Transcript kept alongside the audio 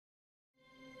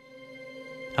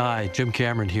Hi, Jim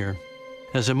Cameron here.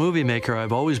 As a movie maker,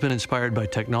 I've always been inspired by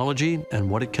technology and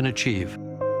what it can achieve.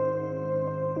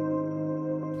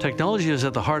 Technology is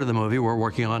at the heart of the movie we're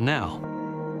working on now.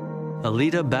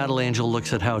 Alita Battle Angel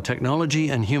looks at how technology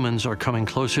and humans are coming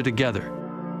closer together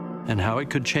and how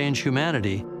it could change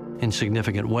humanity in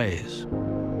significant ways.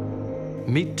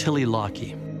 Meet Tilly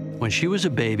Lockey. When she was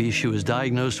a baby, she was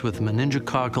diagnosed with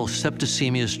meningococcal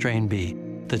septicemia strain B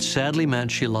that sadly meant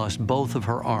she lost both of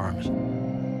her arms.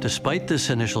 Despite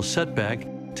this initial setback,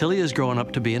 Tilly has grown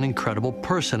up to be an incredible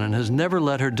person and has never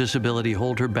let her disability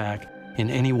hold her back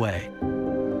in any way.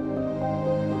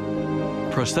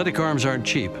 Prosthetic arms aren't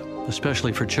cheap,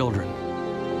 especially for children.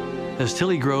 As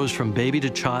Tilly grows from baby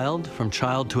to child, from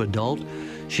child to adult,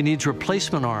 she needs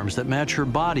replacement arms that match her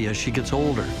body as she gets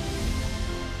older.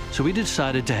 So we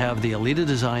decided to have the Alita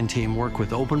design team work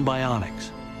with Open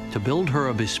Bionics to build her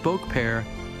a bespoke pair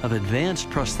of advanced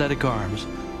prosthetic arms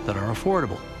that are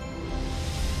affordable.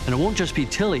 And it won't just be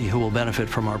Tilly who will benefit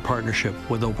from our partnership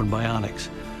with Open Bionics.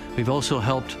 We've also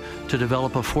helped to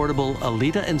develop affordable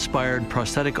Alita-inspired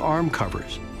prosthetic arm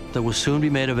covers that will soon be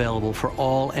made available for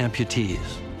all amputees.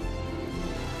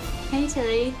 Hey,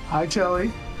 Tilly. Hi,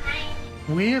 Tilly.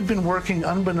 We have been working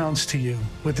unbeknownst to you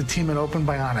with the team at Open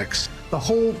Bionics, the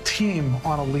whole team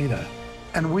on Alita,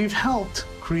 and we've helped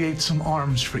create some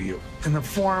arms for you in the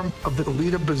form of the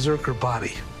Alita Berserker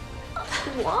body.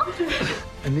 What?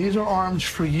 And these are arms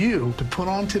for you to put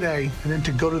on today and then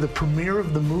to go to the premiere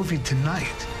of the movie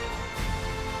tonight.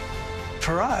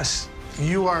 For us,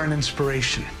 you are an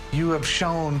inspiration. You have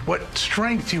shown what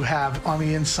strength you have on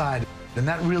the inside, and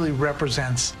that really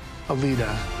represents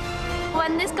Alita.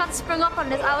 When this got sprung up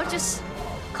on us, I was just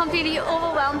completely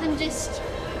overwhelmed and just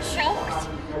shocked.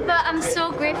 But I'm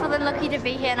so grateful and lucky to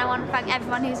be here, and I want to thank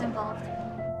everyone who's involved.